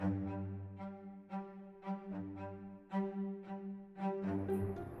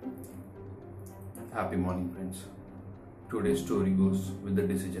Happy morning, friends. Today's story goes with the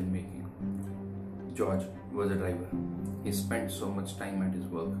decision making. George was a driver. He spent so much time at his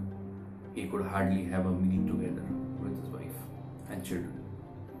work, he could hardly have a meal together with his wife and children.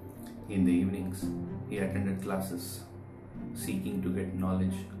 In the evenings, he attended classes, seeking to get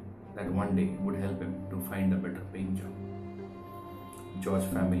knowledge that one day would help him to find a better paying job.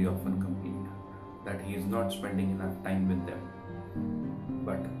 George's family often complained that he is not spending enough time with them,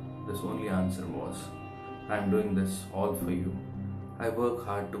 but his only answer was, I am doing this all for you. I work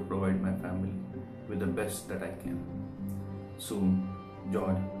hard to provide my family with the best that I can. Soon,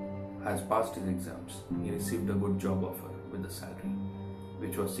 George has passed his exams. He received a good job offer with a salary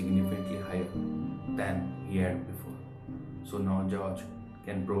which was significantly higher than he had before. So now George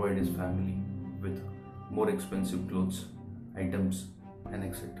can provide his family with more expensive clothes, items, and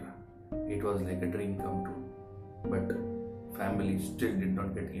etc. It was like a dream come true. But family still did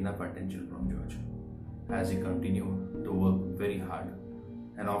not get enough attention from George, as he continued to work very hard,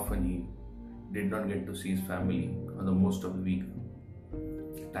 and often he did not get to see his family on the most of the week.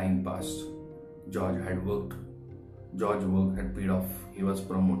 Time passed. George's work had paid off. He was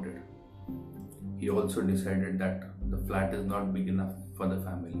promoted. He also decided that the flat is not big enough for the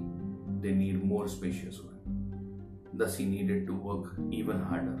family. They need more spacious one. Thus he needed to work even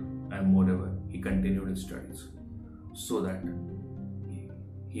harder, and moreover he continued his studies so that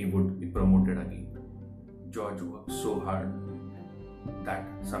he would be promoted again. George worked so hard that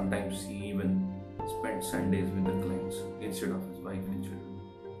sometimes he even spent Sundays with the clients instead of his wife and children.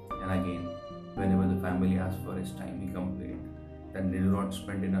 And again, whenever the family asked for his time, he complained that they do not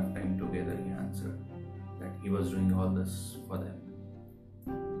spend enough time together. He answered that he was doing all this for them.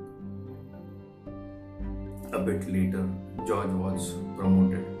 A bit later, George was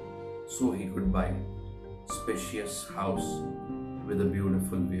promoted so he could buy spacious house with a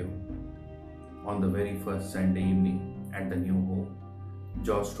beautiful view. On the very first Sunday evening at the new home,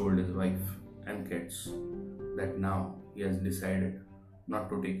 George told his wife and kids that now he has decided not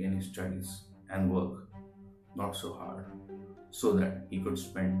to take any studies and work not so hard, so that he could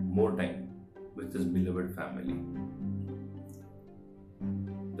spend more time with his beloved family.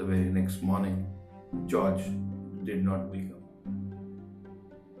 The very next morning, George did not wake up.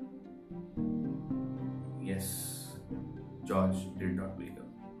 Yes, George did not wake up.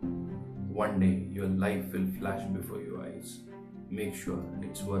 One day your life will flash before your eyes. Make sure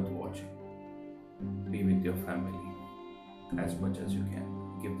it's worth watching. Be with your family as much as you can.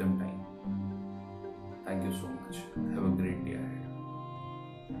 Give them time. Thank you so much. Have a great day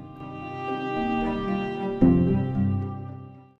ahead.